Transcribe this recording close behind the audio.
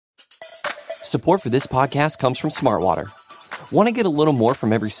Support for this podcast comes from Smartwater. Want to get a little more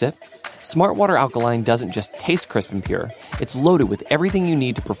from every sip? Smartwater Alkaline doesn't just taste crisp and pure, it's loaded with everything you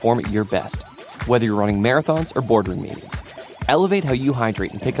need to perform at your best, whether you're running marathons or boardroom meetings. Elevate how you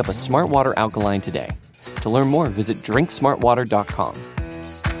hydrate and pick up a Smartwater Alkaline today. To learn more, visit drinksmartwater.com.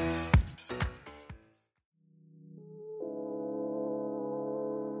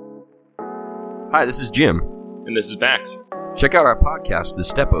 Hi, this is Jim. And this is Max. Check out our podcast, The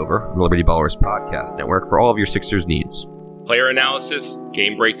Step Over, the Liberty Ballers Podcast Network, for all of your Sixers needs. Player analysis,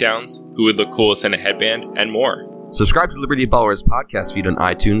 game breakdowns, who would look coolest in a headband, and more. Subscribe to Liberty Ballers podcast feed on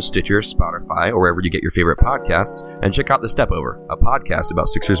iTunes, Stitcher, Spotify, or wherever you get your favorite podcasts, and check out The Step Over, a podcast about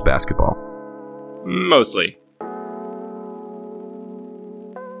Sixers basketball. Mostly.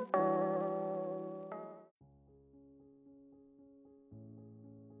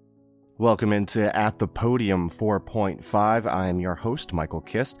 Welcome into At the Podium 4.5. I am your host, Michael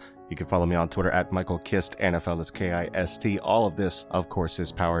Kist. You can follow me on Twitter at Michael Kist, NFL, that's K-I-S-T. All of this, of course,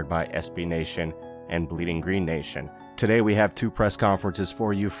 is powered by SB Nation and Bleeding Green Nation. Today we have two press conferences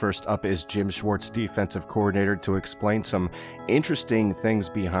for you. First up is Jim Schwartz, defensive coordinator, to explain some interesting things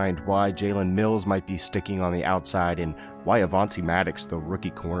behind why Jalen Mills might be sticking on the outside and why Avonte Maddox, the rookie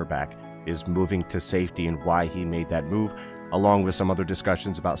cornerback, is moving to safety and why he made that move, along with some other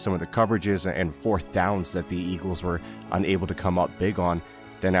discussions about some of the coverages and fourth downs that the Eagles were unable to come up big on.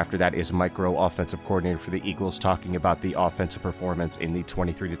 Then after that is Mike Groh, offensive coordinator for the Eagles, talking about the offensive performance in the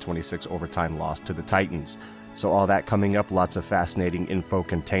 23-26 overtime loss to the Titans. So all that coming up, lots of fascinating info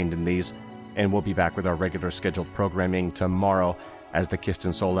contained in these, and we'll be back with our regular scheduled programming tomorrow as the Kist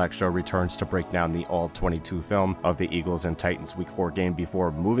and Solak Show returns to break down the all-22 film of the Eagles and Titans Week 4 game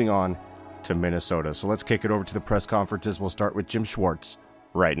before moving on to Minnesota. So let's kick it over to the press conferences. We'll start with Jim Schwartz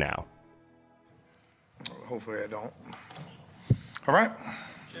right now. Hopefully I don't. All right.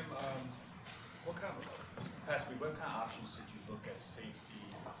 Jim, what kind of options did you look at safety?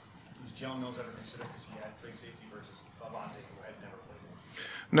 Was Jalen Mills ever considered because he had played safety versus Avonte, who had never played it?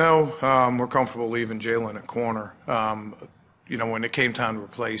 No, we're comfortable leaving Jalen at corner. When it came time to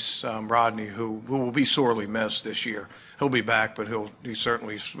replace Rodney, who will be sorely missed this year, he'll be back, but we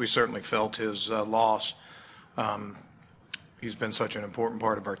certainly felt his loss. He's been such an important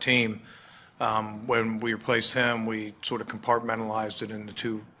part of our team. When we replaced him, we sort of compartmentalized it into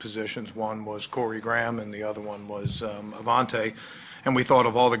two positions. One was Corey Graham, and the other one was Avonte. And we thought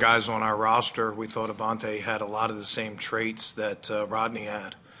of all the guys on our roster, we thought Avonte had a lot of the same traits that Rodney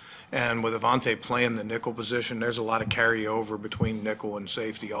had. And with Avonte playing the nickel position, there's a lot of carryover between nickel and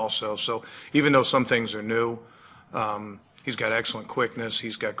safety also. So even though some things are new, he's got excellent quickness.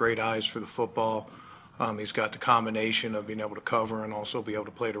 He's got great eyes for the football. He's got the combination of being able to cover and also be able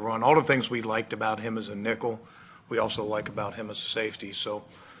to play the run. All the things we liked about him as a nickel, we also like about him as a safety. So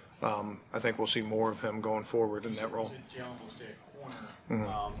I think we'll see more of him going forward in that role. Jalen will stay at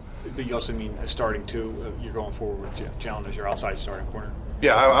corner. But you also mean starting too. You're going forward with Jalen as your outside starting corner.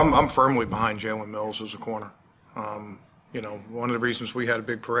 Yeah, I'm firmly behind Jalen Mills as a corner. One of the reasons we had a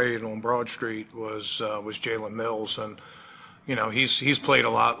big parade on Broad Street was Jalen Mills, and he's played a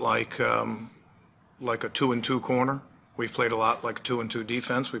lot like a 2-2 corner. We've played a lot like a 2-2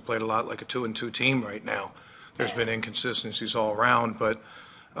 defense. We played a lot like a 2-2 team right now. There's been inconsistencies all around, but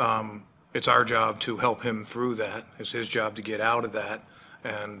it's our job to help him through that. It's his job to get out of that.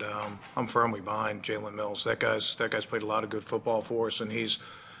 And I'm firmly behind Jalen Mills. That guy's played a lot of good football for us, and he's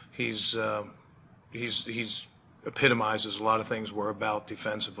epitomizes a lot of things we're about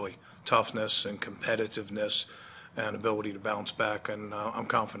defensively: toughness and competitiveness, and ability to bounce back. And I'm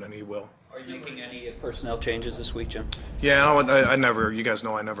confident he will. Are you making any personnel changes this week, Jim? Yeah, I never. You guys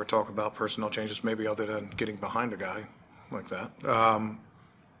know I never talk about personnel changes, maybe other than getting behind a guy like that.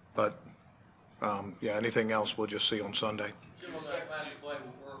 Anything else we'll just see on Sunday. Jim, on that last play,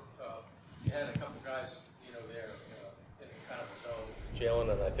 you had a couple guys, there in kind of a zone.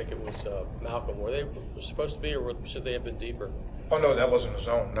 Jalen and I think it was Malcolm. Were they supposed to be, or should they have been deeper? Oh no, that wasn't a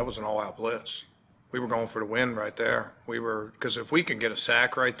zone. That was an all-out blitz. We were going for the win right there. Because if we can get a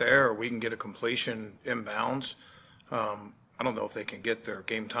sack right there, or we can get a completion inbounds, I don't know if they can get their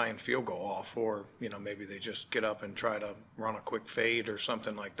game-tying field goal off, or maybe they just get up and try to run a quick fade or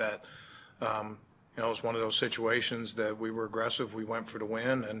something like that. It was one of those situations that we were aggressive. We went for the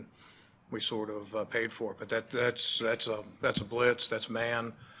win, and we sort of paid for it. But that's a blitz. That's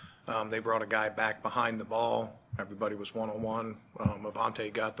man. They brought a guy back behind the ball. Everybody was one-on-one.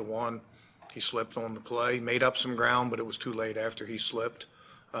 Avonte got the one. He slipped on the play, made up some ground, but it was too late after he slipped.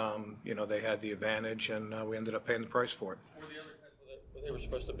 They had the advantage, and we ended up paying the price for it. Were they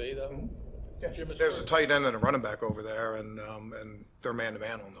supposed to be, though? There's a tight end and a running back over there, and they're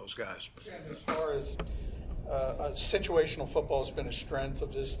man-to-man on those guys. As far as situational football has been a strength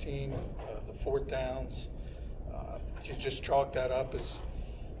of this team, the fourth downs. You just chalk that up as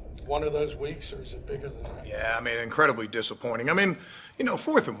one of those weeks, or is it bigger than that? Yeah, I mean, incredibly disappointing. I mean,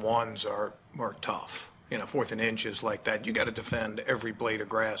 4th and 1s are tough. 4th and inches like that, you got to defend every blade of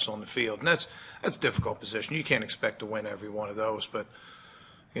grass on the field, and that's a difficult position. You can't expect to win every one of those, but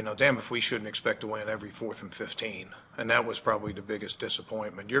damn if we shouldn't expect to win every 4th and 15. And that was probably the biggest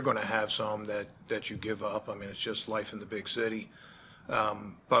disappointment. You're going to have some that you give up. I mean, it's just life in the big city.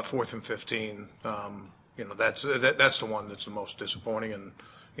 But 4th and 15, that's the one that's the most disappointing, and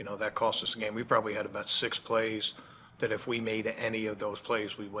that cost us the game. We probably had about 6 plays that if we made any of those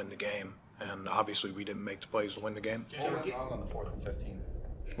plays, we win the game. And obviously, we didn't make the plays to win the game. What went wrong on the 4th and 15?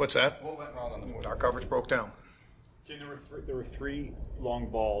 What's that? What went wrong on the 4th? Our coverage broke down. Jim, there were 3 long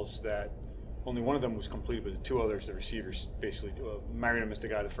balls that only one of them was completed, but the 2 others, the receivers basically, Mariota missed a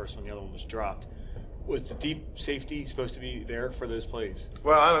guy the first one, the other one was dropped. Was the deep safety supposed to be there for those plays?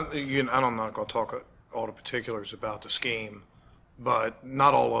 Well, I'm not going to talk all the particulars about the scheme, but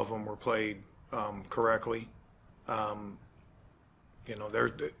not all of them were played correctly. And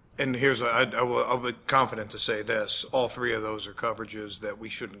I'll be confident to say this: all 3 of those are coverages that we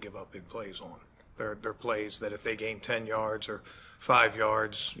shouldn't give up big plays on. They're plays that if they gain 10 yards or 5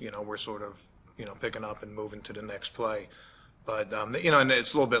 yards, we're sort of picking up and moving to the next play. But and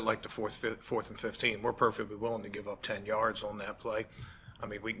it's a little bit like the 4th and 15. We're perfectly willing to give up 10 yards on that play. I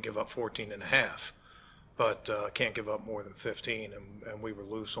mean, we can give up 14 and a half, but can't give up more than 15, and we were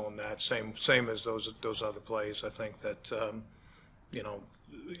loose on that. Same as those other plays. I think that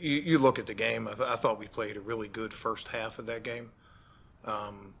you look at the game. I thought we played a really good first half of that game,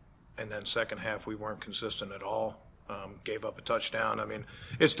 and then second half we weren't consistent at all. Gave up a touchdown. I mean,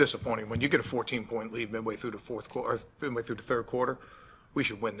 it's disappointing when you get a 14-point lead midway through the fourth quarter, or midway through the third quarter. We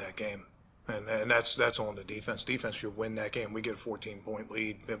should win that game, and that's on the defense. Defense should win that game. We get a 14-point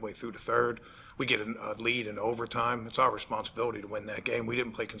lead midway through the third. We get a lead in overtime. It's our responsibility to win that game. We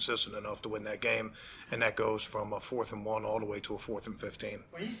didn't play consistent enough to win that game, and that goes from a 4th and 1 all the way to a 4th and 15.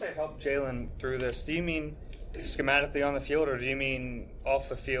 When you say help Jalen through this, do you mean schematically on the field, or do you mean off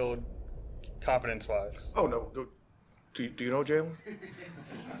the field, confidence-wise? Oh no. Do you know Jalen?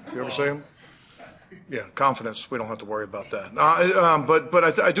 You ever see him? Yeah, confidence. We don't have to worry about that.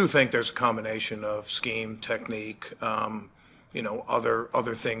 But I do think there's a combination of scheme, technique,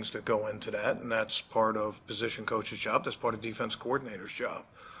 other things that go into that, and that's part of position coach's job. That's part of defense coordinator's job.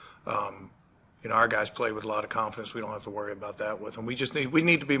 Our guys play with a lot of confidence. We don't have to worry about that with them. We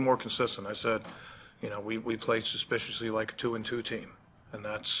need to be more consistent. I said, we play suspiciously like a 2-2 team, and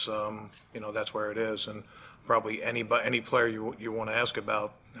that's that's where it is. And probably any player you want to ask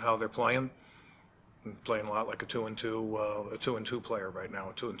about how they're playing a lot like a 2-2 player right now,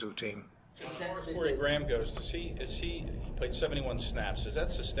 a 2-2 team. As far as Corey Graham goes, he played 71 snaps. Is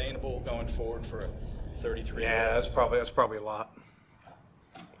that sustainable going forward for a 33-year-old? Yeah, that's probably a lot.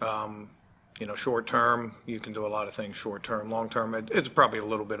 Short term, you can do a lot of things short term. Long term, it's probably a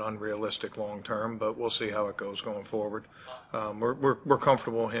little bit unrealistic long term, but we'll see how it goes going forward. We're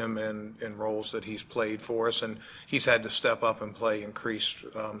comfortable with him in roles that he's played for us, and he's had to step up and play increased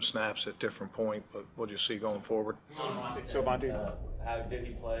snaps at different points, but we'll just see going forward. How did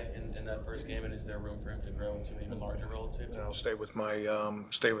he play in that first game, and is there room for him to grow into an even larger role at safety? I'll stay with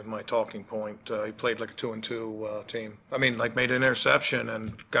my talking point. He played like a 2-2 team. I mean, like made an interception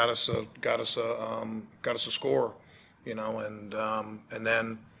and got us a score, and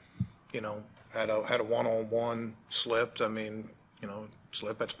then had a one-on-one slipped. I mean,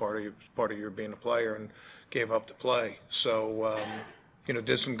 slip. That's part of your being a player, and gave up the play. So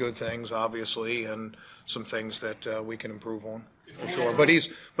did some good things obviously, and some things that we can improve on. For sure, but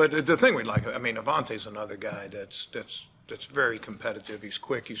the thing we like, I mean, Avante's another guy that's very competitive. He's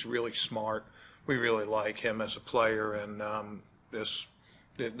quick. He's really smart. We really like him as a player, and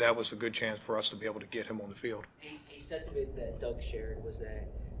that was a good chance for us to be able to get him on the field. A sentiment that Doug shared was that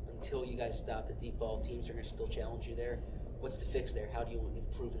until you guys stop the deep ball, teams are going to still challenge you there. What's the fix there? How do you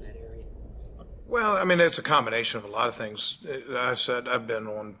improve in that area? Well, I mean, it's a combination of a lot of things. I've been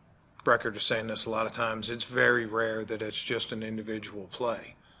on record of saying this a lot of times. It's very rare that it's just an individual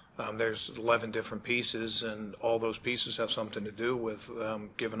play. There's 11 different pieces, and all those pieces have something to do with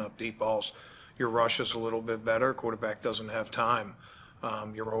giving up deep balls. Your rush is a little bit better. Quarterback doesn't have time.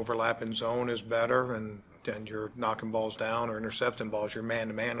 Your overlapping zone is better, and you're knocking balls down or intercepting balls. Your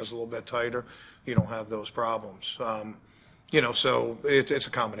man-to-man is a little bit tighter. You don't have those problems. So it's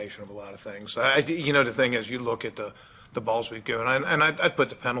a combination of a lot of things. The thing is, you look at the the balls we've given. And I'd put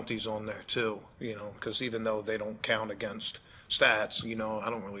the penalties on there too, because even though they don't count against stats, I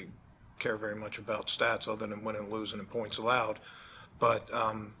don't really care very much about stats other than winning and losing and points allowed. But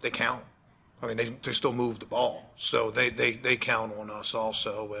they count. I mean, they still move the ball, so they count on us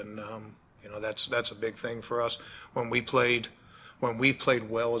also, and that's a big thing for us. When we've played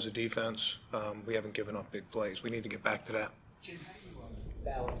well as a defense, we haven't given up big plays. We need to get back to that. Jim, how do you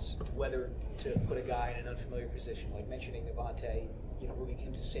balance whether to put a guy in an unfamiliar position, like mentioning Avonte, moving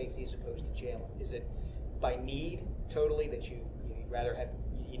him to safety as opposed to Jalen? Is it by need totally that you'd rather have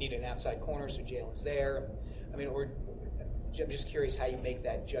you need an outside corner so Jalen's there? I mean, or I'm just curious how you make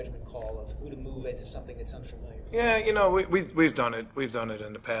that judgment call of who to move into something that's unfamiliar. Yeah, we've done it. We've done it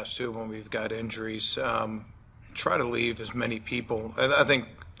in the past too when we've got injuries. Try to leave as many people. I think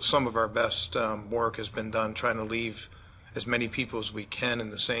some of our best work has been done trying to leave as many people as we can in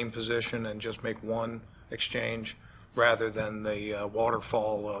the same position and just make one exchange rather than the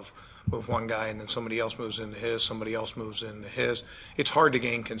waterfall of move one guy and then somebody else moves into his, somebody else moves into his. It's hard to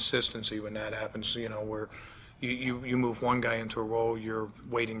gain consistency when that happens, where you move one guy into a role, you're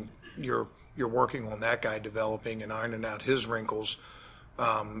working on that guy developing and ironing out his wrinkles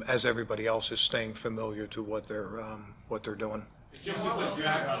as everybody else is staying familiar to what they're doing.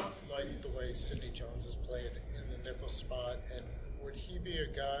 Like the way Sidney Jones has played in the nickel spot, and would he be a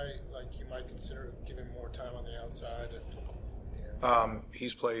guy like you might consider giving more time on the outside?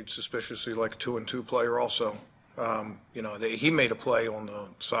 He's played suspiciously like a 2-and-2 player also. He made a play on the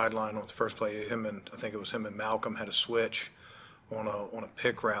sideline on the first play. I think it was him and Malcolm had a switch on a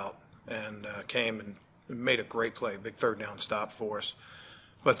pick route and came and made a great play, big third down stop for us.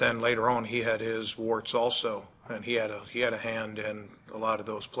 But then later on, he had his warts also, and he had a hand in a lot of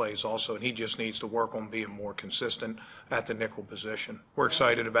those plays also. And he just needs to work on being more consistent at the nickel position. We're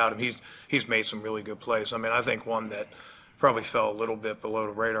excited about him. He's made some really good plays. I mean, I think one that probably fell a little bit below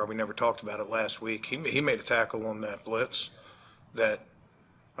the radar. We never talked about it last week. He made a tackle on that blitz. That,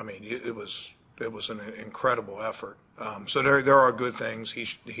 I mean, it was an incredible effort. So there are good things.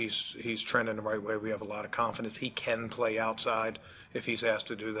 He's trending the right way. We have a lot of confidence. He can play outside. If he's asked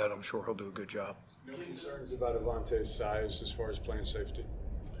to do that, I'm sure he'll do a good job. No concerns about Avonte's size as far as playing safety?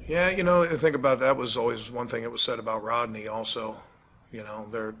 Yeah, the thing about that was always one thing that was said about Rodney also.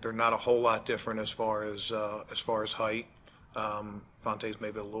 They're not a whole lot different as far as height. Avonte's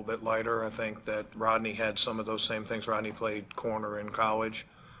maybe a little bit lighter. I think that Rodney had some of those same things. Rodney played corner in college.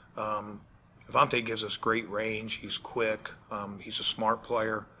 Avonte gives us great range. He's quick. He's a smart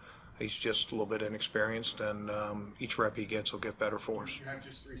player. He's just a little bit inexperienced, and each rep he gets will get better for us. You have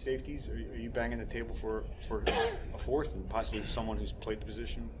just three safeties. Are you banging the table for a fourth and possibly someone who's played the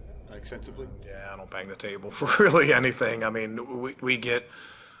position extensively? Yeah, I don't bang the table for really anything. I mean, we get,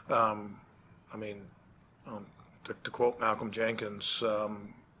 to quote Malcolm Jenkins,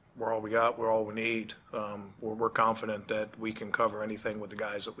 we're all we got, we're all we need. We're confident that we can cover anything with the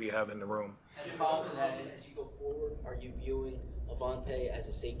guys that we have in the room. As a follow to that, as you go forward, are you viewing Avonte as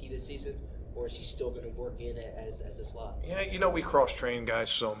a safety this season, or is he still going to work in it as a slot? Yeah, we cross-train guys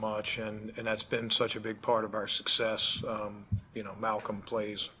so much, and that's been such a big part of our success. Malcolm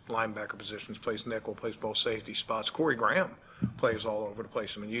plays linebacker positions, plays nickel, plays both safety spots. Corey Graham plays all over the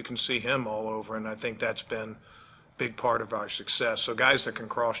place. I mean, you can see him all over, and I think that's been a big part of our success. So guys that can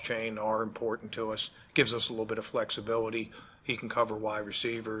cross-chain are important to us. Gives us a little bit of flexibility. He can cover wide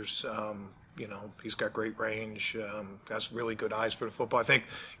receivers. He's got great range, has really good eyes for the football. I think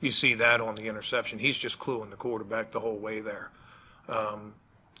you see that on the interception. He's just cluing the quarterback the whole way there. And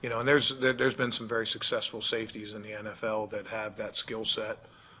there's been some very successful safeties in the NFL that have that skill set.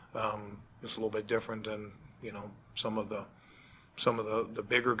 It's a little bit different than, some of the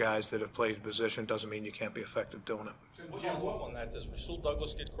bigger guys that have played the position. Doesn't mean you can't be effective doing it. What's your thought on that? Does Rasul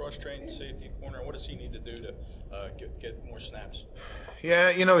Douglas get cross-trained safety corner? What does he need to do to get more snaps?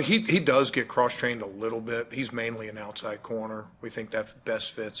 Yeah, he does get cross-trained a little bit. He's mainly an outside corner. We think that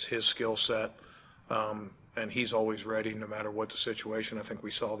best fits his skill set, and he's always ready no matter what the situation. I think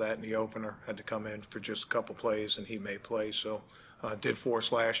we saw that in the opener. Had to come in for just a couple plays, and he made plays. So did for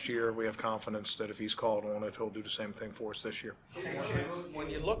us last year. We have confidence that if he's called on it, he'll do the same thing for us this year.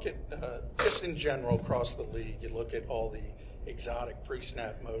 When you look at, just in general across the league, you look at all the exotic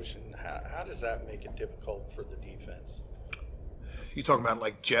pre-snap motion, how does that make it difficult for the defense? You talking about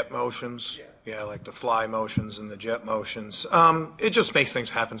like jet motions? Yeah, like the fly motions and the jet motions. It just makes things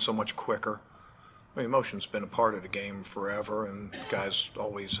happen so much quicker. I mean, motion's been a part of the game forever, and guys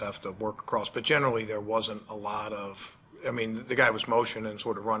always have to work across. But generally, there wasn't a lot of. I mean, the guy was motioning and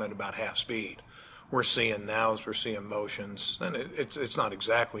sort of running about half speed, we're seeing now is we're seeing motions, and it's not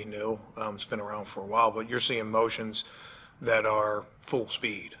exactly new. It's been around for a while, but you're seeing motions that are full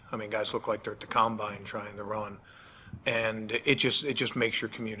speed. I mean, guys look like they're at the combine trying to run, and it just makes your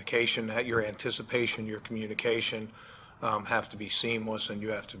communication, your anticipation, your communication have to be seamless, and you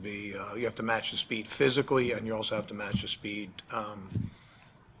have to match the speed physically, and you also have to match the speed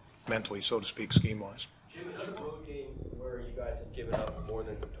mentally, so to speak, scheme-wise. Jim, in a road game where you guys have given up more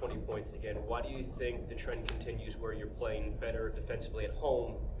than 20 points again, why do you think the trend continues where you're playing better defensively at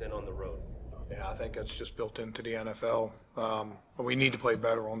home than on the road? Yeah, I think that's just built into the NFL. We need to play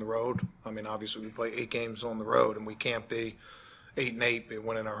better on the road. I mean, obviously we play 8 games on the road, and we can't be 8-8, be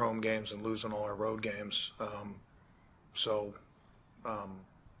winning our home games and losing all our road games.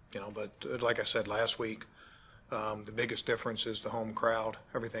 But like I said last week, the biggest difference is the home crowd.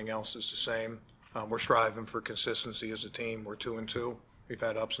 Everything else is the same. We're striving for consistency as a team. We're 2-2. We've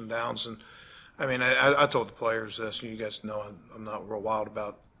had ups and downs, and I mean, I told the players this. You guys know I'm not real wild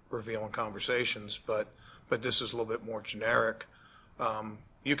about revealing conversations, but this is a little bit more generic.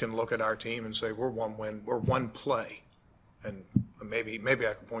 You can look at our team and say we're one win, we're one play, and maybe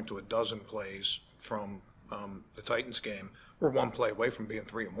I can point to a dozen plays from the Titans game. We're one play away from being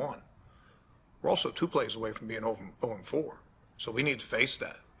 3-1. We're also 2 plays away from being 0-4. So we need to face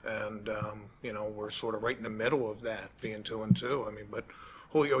that. And, we're sort of right in the middle of that, being 2-2. I mean, but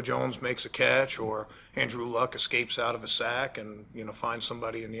Julio Jones makes a catch, or Andrew Luck escapes out of a sack and, finds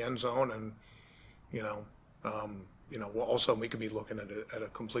somebody in the end zone. And, all of a sudden we could be looking at a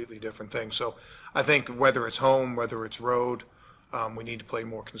completely different thing. So I think whether it's home, whether it's road, we need to play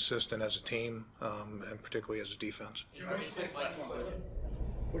more consistent as a team, and particularly as a defense.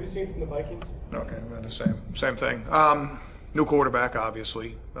 What do you think from the Vikings? Okay, well, the same thing. New quarterback,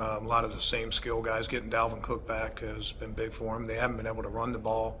 obviously. A lot of the same skill guys. Getting Dalvin Cook back has been big for them. They haven't been able to run the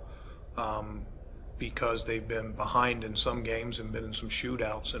ball because they've been behind in some games and been in some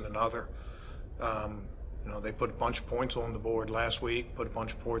shootouts in another. They put a bunch of points on the board last week, put a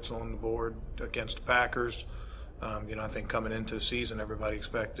bunch of points on the board against the Packers. I think coming into the season, everybody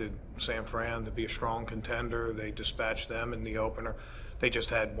expected San Fran to be a strong contender. They dispatched them in the opener. They just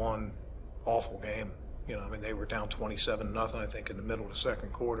had one awful game. They were down 27-0, I think, in the middle of the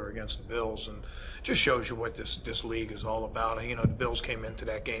second quarter against the Bills, and it just shows you what this league is all about. The Bills came into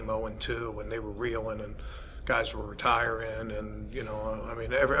that game 0-2, and they were reeling, and guys were retiring, and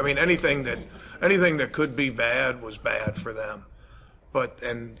anything that could be bad was bad for them. But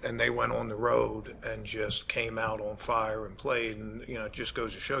and they went on the road and just came out on fire and played, and it just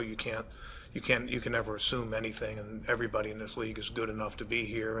goes to show you can never assume anything, and everybody in this league is good enough to be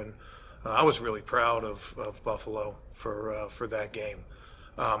here. And I was really proud of Buffalo for that game,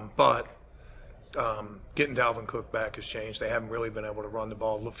 but getting Dalvin Cook back has changed. They haven't really been able to run the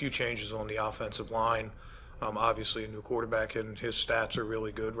ball. A few changes on the offensive line. Obviously, a new quarterback, and his stats are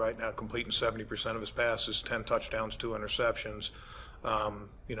really good right now, completing 70% of his passes, 10 touchdowns, 2 interceptions. And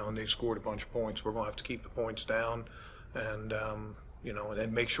they scored a bunch of points. We're going to have to keep the points down, and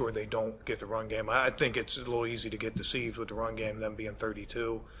and make sure they don't get the run game. I think it's a little easy to get deceived with the run game, them being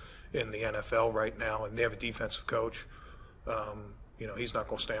 32 in the NFL right now, and they have a defensive coach. He's not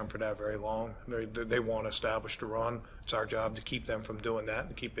going to stand for that very long. They want to establish the run. It's our job to keep them from doing that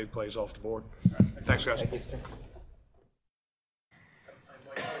and keep big plays off the board. Thanks, guys. How much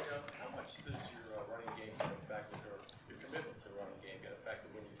does your running game get affected, or your commitment to running game get affected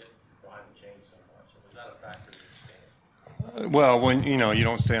when you get behind the chains so much? And is that a factor in this game? Well, when you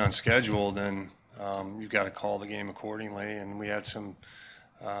don't stay on schedule, then you've got to call the game accordingly. And we had some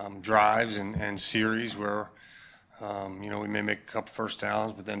drives and series where we may make a couple first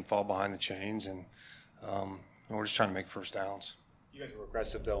downs, but then fall behind the chains, and we're just trying to make first downs. You guys were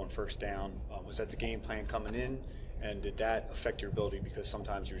aggressive, though, on first down. Was that the game plan coming in, and did that affect your ability? Because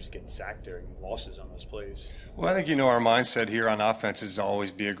sometimes you're just getting sacked there and losses on those plays. Well, I think our mindset here on offense is to always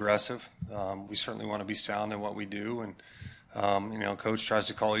be aggressive. We certainly want to be sound in what we do, and Coach tries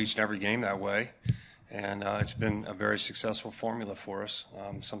to call each and every game that way. And it's been a very successful formula for us.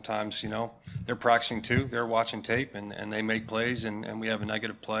 Sometimes, they're practicing too. They're watching tape, and they make plays, and we have a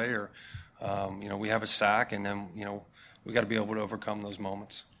negative play, or, we have a sack, and then, we got to be able to overcome those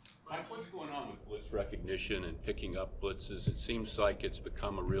moments. Mike, what's going on with blitz recognition and picking up blitzes? It seems like it's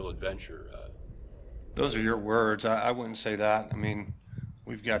become a real adventure. Those are your words. I wouldn't say that. I mean,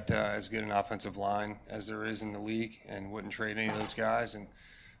 we've got as good an offensive line as there is in the league, and wouldn't trade any of those guys. And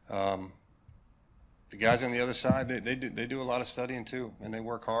the guys on the other side, they do a lot of studying too, and they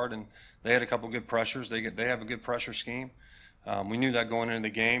work hard. And they had a couple good pressures. They have a good pressure scheme. We knew that going into the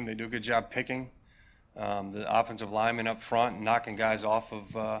game. They do a good job picking the offensive linemen up front and knocking guys off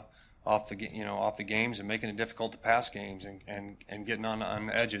of off the games and making it difficult to pass games and getting on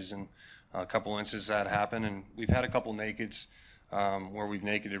edges. And a couple instances that happen, and we've had a couple nakeds where we've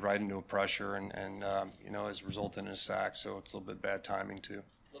nakeded right into a pressure and has resulted in a sack. So it's a little bit bad timing too.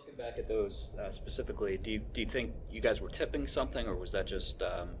 Looking back at those specifically, do you think you guys were tipping something, or was that just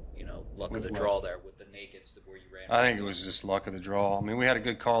luck of the draw there with the nakeds where you ran? I think it was just luck of the draw. I mean, we had a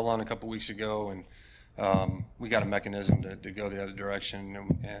good call on a couple weeks ago, and we got a mechanism to go the other direction,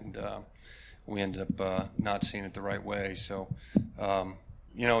 and we ended up not seeing it the right way. So,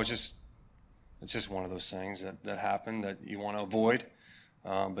 it's just one of those things that happen that you want to avoid.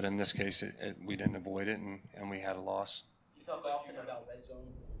 But in this case, we didn't avoid it, and we had a loss. You talk often about red zone.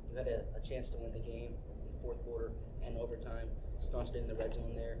 You had a chance to win the game in the fourth quarter and overtime. Stumped it in the red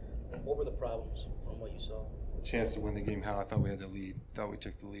zone there. What were the problems from what you saw? A chance to win the game. How I thought we had the lead. Thought we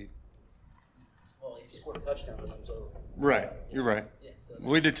took the lead. Well, if you scored a touchdown, then it was over. Right. You're right. Yeah, so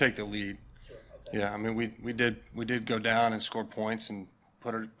we did take the lead. Sure. Okay. Yeah. I mean, we did go down and score points and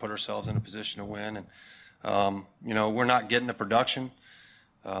put ourselves in a position to win. And we're not getting the production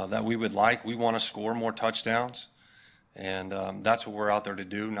that we would like. We want to score more touchdowns. And that's what we're out there to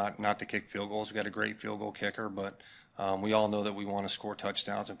do, not to kick field goals. We've got a great field goal kicker, but we all know that we want to score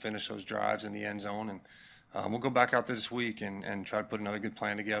touchdowns and finish those drives in the end zone. And we'll go back out there this week and try to put another good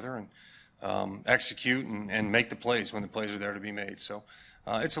plan together and execute and make the plays when the plays are there to be made. So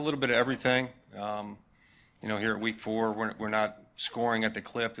it's a little bit of everything. Here at week 4, we're not scoring at the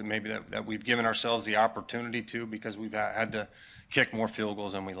clip that maybe that we've given ourselves the opportunity to because we've had to kick more field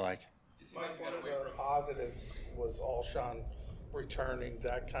goals than we like. Mike, one of the positives was Alshon returning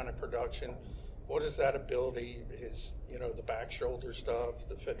that kind of production. What is that ability, the back shoulder stuff,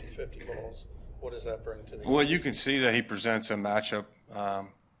 the 50-50 balls, what does that bring to the game? Well, you can see that he presents a matchup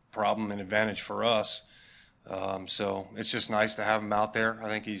problem and advantage for us. So it's just nice to have him out there. I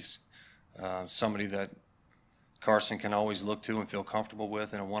think he's somebody that Carson can always look to and feel comfortable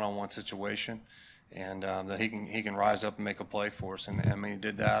with in a one-on-one situation. And that he can rise up and make a play for us. And I mean, he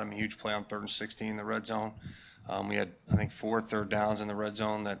did that. I mean, huge play on 3rd and 16 in the red zone. We had, I think, 4 third downs in the red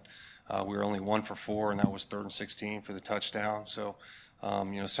zone that we were only 1 for 4, and that was 3rd and 16 for the touchdown. So,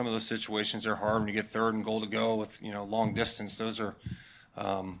 some of those situations are hard when you get 3rd and goal to go with, long distance. Those are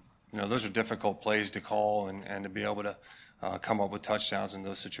difficult plays to call and to be able to come up with touchdowns in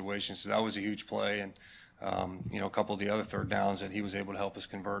those situations. So that was a huge play. And a couple of the other 3rd downs that he was able to help us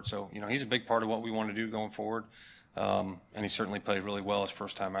convert. So, he's a big part of what we want to do going forward. And he certainly played really well his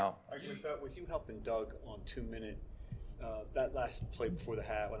first time out. With you helping Doug on 2-minute, that last play before the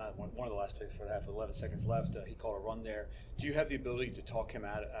half, one of the last plays before the half with 11 seconds left, he called a run there. Do you have the ability to talk him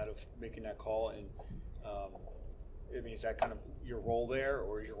out of making that call? And is that kind of your role there,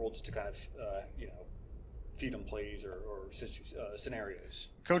 or is your role just to kind of, feed him plays or scenarios?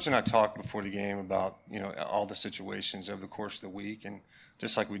 Coach and I talked before the game about, all the situations over the course of the week, and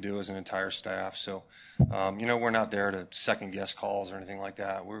just like we do as an entire staff. So, we're not there to second-guess calls or anything like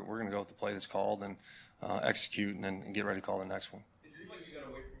that. We're going to go with the play that's called and execute and get ready to call the next one. It seemed like you got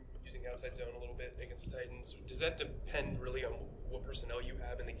away from using outside zone a little bit against the Titans. Does that depend really on what personnel you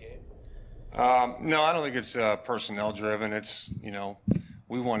have in the game? No, I don't think it's personnel-driven. It's,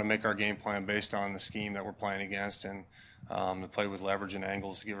 we want to make our game plan based on the scheme that we're playing against and to play with leverage and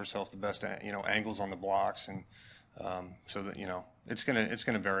angles to give ourselves the best, angles on the blocks. And so that, it's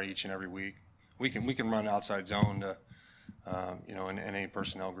gonna vary each and every week. We can run outside zone to, in any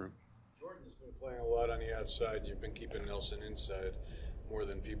personnel group. Jordan's been playing a lot on the outside. You've been keeping Nelson inside more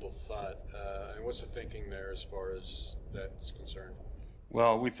than people thought. And what's the thinking there as far as that's concerned?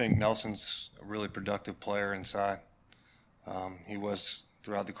 Well, we think Nelson's a really productive player inside. He was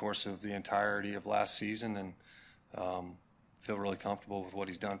throughout the course of the entirety of last season, and feel really comfortable with what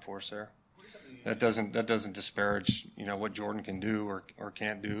he's done for us there. That doesn't disparage what Jordan can do or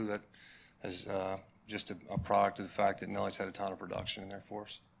can't do. That is just a product of the fact that Nelly's had a ton of production in there for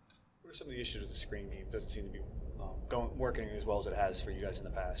us. What are some of the issues with the screen game? Doesn't seem to be working as well as it has for you guys in the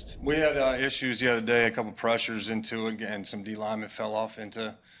past. We had issues the other day, a couple pressures into it, and some D linemen fell off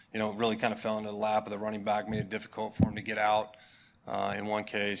into, really kind of fell into the lap of the running back, made it difficult for him to get out. In one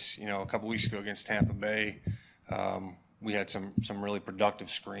case, a couple weeks ago against Tampa Bay, we had some really productive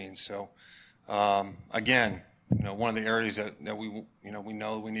screens. So, again, one of the areas that we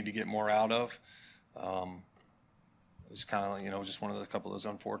know we need to get more out of. It's kind of, just one of those couple of those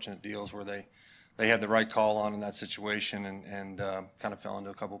unfortunate deals where they had the right call on in that situation and kind of fell into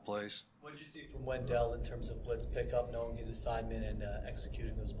a couple plays. What did you see from Wendell in terms of blitz pickup, knowing his assignment and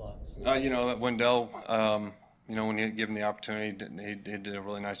executing those blocks? Wendell, when you give him the opportunity, he did a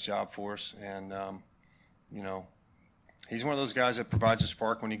really nice job for us. And, he's one of those guys that provides a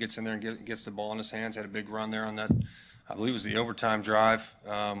spark when he gets in there and gets the ball in his hands. Had a big run there on that, I believe it was the overtime drive.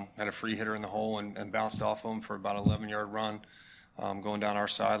 Had a free hitter in the hole and bounced off of him for about an 11-yard run going down our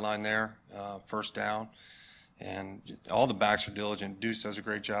sideline there, first down. And all the backs are diligent. Deuce does a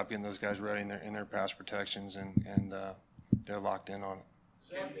great job getting those guys ready in their pass protections, and they're locked in on it.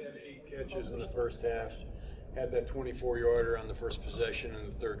 Zach had 8 catches in the first half, had that 24-yarder on the first possession in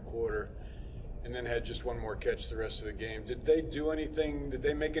the third quarter, and then had just one more catch the rest of the game. Did they do anything? Did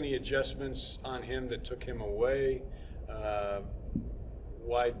they make any adjustments on him that took him away?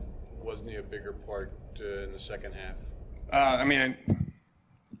 Why wasn't he a bigger part in the second half?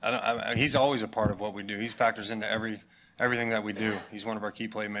 He's always a part of what we do. He factors into everything that we do. He's one of our key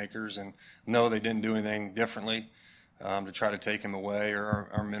playmakers, and no, they didn't do anything differently to try to take him away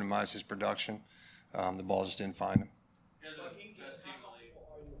or minimize his production. The ball just didn't find him. Are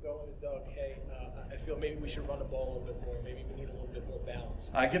you going to Doug, hey, I feel maybe we should run the ball a little bit more, maybe we need a little bit more balance?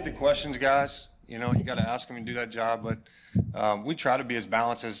 I get the questions, guys. You got to ask him and do that job, but we try to be as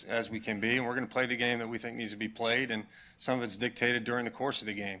balanced as we can be, and we're going to play the game that we think needs to be played, and some of it's dictated during the course of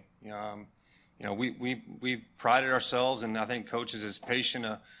the game. We prided ourselves, and I think coach is as patient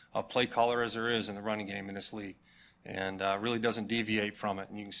a play caller as there is in the running game in this league, and really doesn't deviate from it.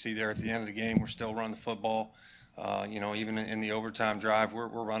 And you can see there at the end of the game, we're still running the football. Even in the overtime drive, we're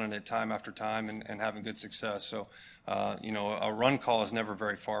running it time after time and having good success. So, a run call is never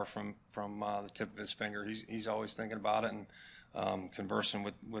very far from the tip of his finger. He's always thinking about it and conversing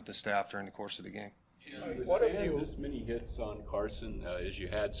with the staff during the course of the game. What have you this many hits on Carson as you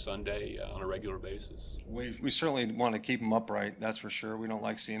had Sunday on a regular basis? We certainly want to keep him upright, that's for sure. We don't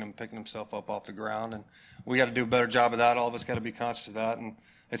like seeing him picking himself up off the ground, and we got to do a better job of that. All of us got to be conscious of that, and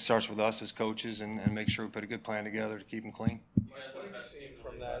it starts with us as coaches and make sure we put a good plan together to keep him clean. What have you seen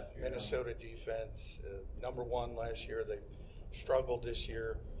from that Minnesota defense? Number one last year, they struggled this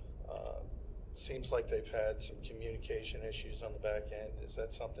year. Seems like they've had some communication issues on the back end. Is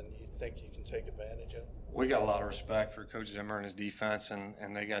that something you think you can take advantage of? We got a lot of respect for Coach Zimmer and his defense,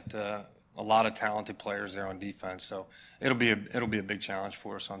 and they got a lot of talented players there on defense. So it'll be a big challenge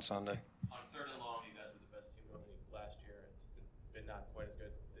for us on Sunday. On third and long, you guys were the best team in the league last year. It's been not quite as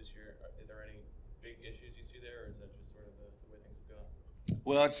good this year. Are there any big issues you see there, or is that just sort of the way things have gone?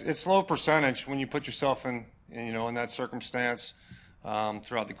 Well, it's low percentage when you put yourself in that circumstance.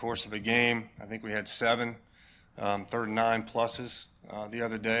 Throughout the course of a game, I think we had 7 third and 9 pluses the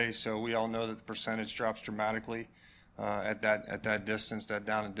other day. So we all know that the percentage drops dramatically at that distance, that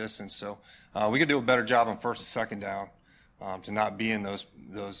down and distance. So we could do a better job on first and second down to not be in those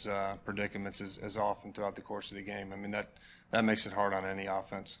predicaments as often throughout the course of the game. I mean, that makes it hard on any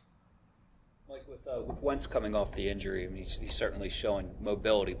offense. Like with Wentz coming off the injury, I mean, he's certainly showing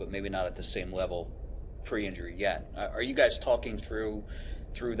mobility, but maybe not at the same level pre-injury yet. Are you guys talking through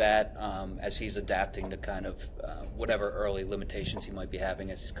that as he's adapting to kind of whatever early limitations he might be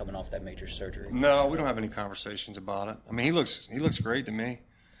having as he's coming off that major surgery? No, we don't have any conversations about it. I mean, he looks great to me.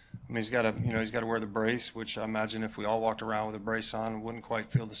 I mean, he's got to wear the brace, which I imagine if we all walked around with a brace on, it wouldn't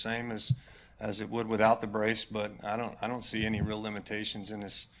quite feel the same as it would without the brace. But I don't see any real limitations in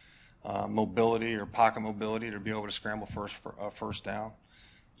his mobility or pocket mobility to be able to scramble first down.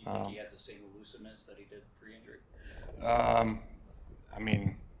 You think he has the same elusiveness that he did pre-injury? I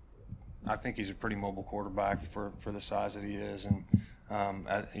mean, I think he's a pretty mobile quarterback for the size that he is, and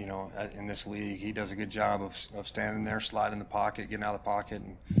in this league, he does a good job of standing there, sliding the pocket, getting out of the pocket,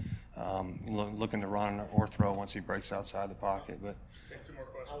 and looking to run or throw once he breaks outside the pocket. But two more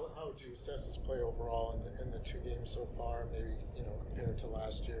questions. How would you assess his play overall in the 2 games so far? Maybe compared to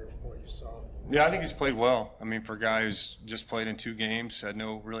last year, what you saw. Yeah, I think he's played well. I mean, for a guy who's just played in 2 games, had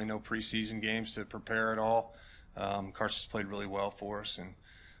no preseason games to prepare at all. Carson's played really well for us, and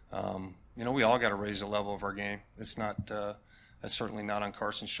we all got to raise the level of our game. It's not that's certainly not on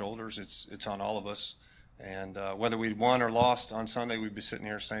Carson's shoulders. It's on all of us. And whether we won or lost on Sunday, we'd be sitting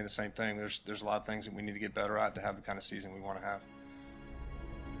here saying the same thing. There's a lot of things that we need to get better at to have the kind of season we want to have.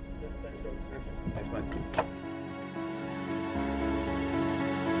 Thanks, Coach. Thanks, Mike.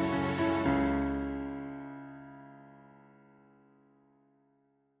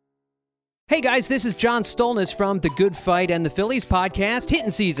 Hey guys, this is John Stolnis from The Good Fight and the Phillies podcast,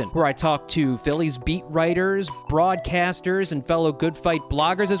 Hittin' Season, where I talk to Phillies beat writers, broadcasters, and fellow Good Fight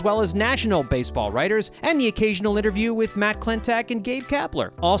bloggers, as well as national baseball writers, and the occasional interview with Matt Klentak and Gabe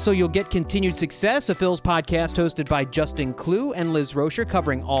Kapler. Also, you'll get Continued Success, a Phils podcast hosted by Justin Klugh and Liz Rocher,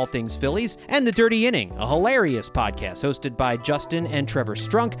 covering all things Phillies, and The Dirty Inning, a hilarious podcast hosted by Justin and Trevor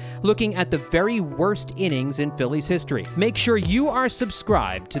Strunk, looking at the very worst innings in Phillies history. Make sure you are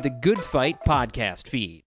subscribed to The Good Fight podcast feed.